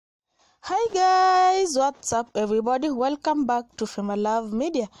Hi guys, what's up everybody? Welcome back to Fema Love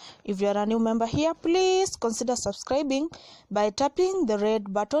Media. If you are a new member here, please consider subscribing by tapping the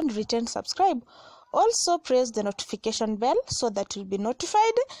red button written subscribe. Also press the notification bell so that you'll be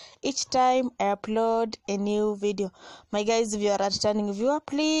notified each time I upload a new video. My guys, if you are a returning viewer,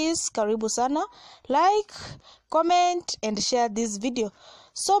 please karibu sana, like, comment and share this video.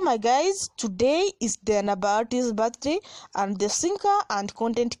 So my guys, today is Bahati's birthday, and the singer and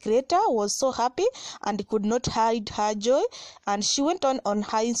content creator was so happy and could not hide her joy, and she went on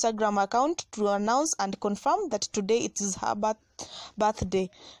her Instagram account to announce and confirm that today it is her birthday.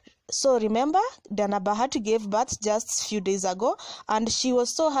 So remember, Bahati gave birth just a few days ago, and she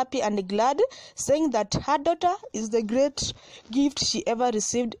was so happy and glad, saying that her daughter is the great gift she ever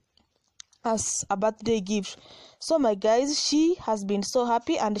received as a birthday gift. So my guys, she has been so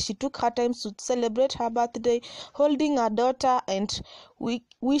happy and she took her time to celebrate her birthday, holding her daughter and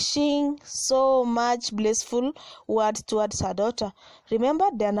wishing so much blissful words towards her daughter. Remember,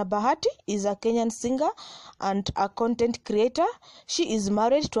 Bahati is a Kenyan singer and a content creator. She is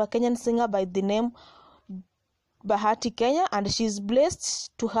married to a Kenyan singer by the name Bahati Kenya, and she is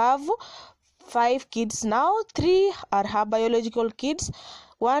blessed to have 5 kids now. 3 are her biological kids,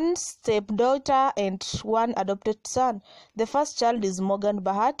 1 stepdaughter and 1 adopted son. The first child is Morgan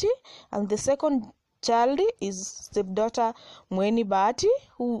Bahati, and the second child is stepdaughter Mweni Bahati,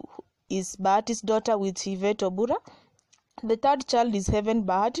 who is Bahati's daughter with Yvette Obura. The third child is Heaven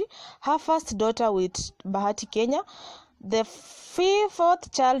Bahati, her first daughter with Bahati Kenya. The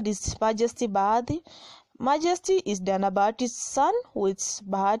fourth child is Majesty Bahati. Majesty is Bahati's son with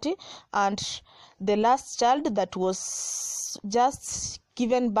Bahati, and the last child that was just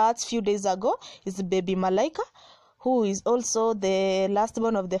given birth few days ago is baby Malaika, who is also the last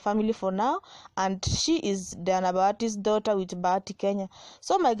born of the family for now, and she is Bahati's daughter with Bahati Kenya.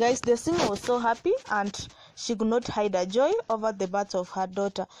 So my guys, the singer was so happy and she could not hide her joy over the birth of her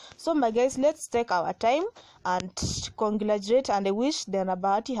daughter. So my guys, let's take our time and congratulate and wish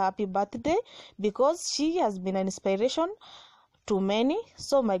Bahati happy birthday, because she has been an inspiration to many.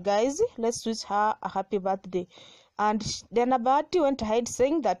 So my guys, let's wish her a happy birthday. And Bahati went ahead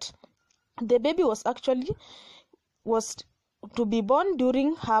saying that the baby was to be born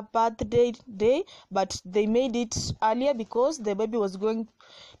during her birthday day, but they made it earlier because the baby was going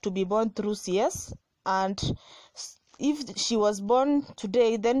to be born through CS, and if she was born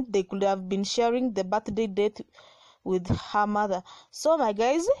today, then they could have been sharing the birthday date with her mother. So my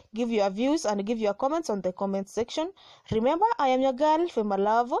guys, give your views and give your comments on the comment section. Remember, I am your girl Fema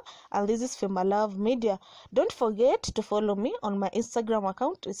Love, and this is Fema Love Media. Don't forget to follow me on my Instagram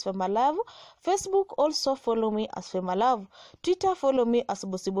account, it's Fema Love. Facebook, also follow me as Fema Love. Twitter, follow me as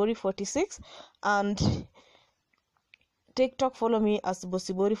Bosibori46, and TikTok, follow me as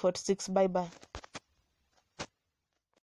Bosibori46. Bye bye.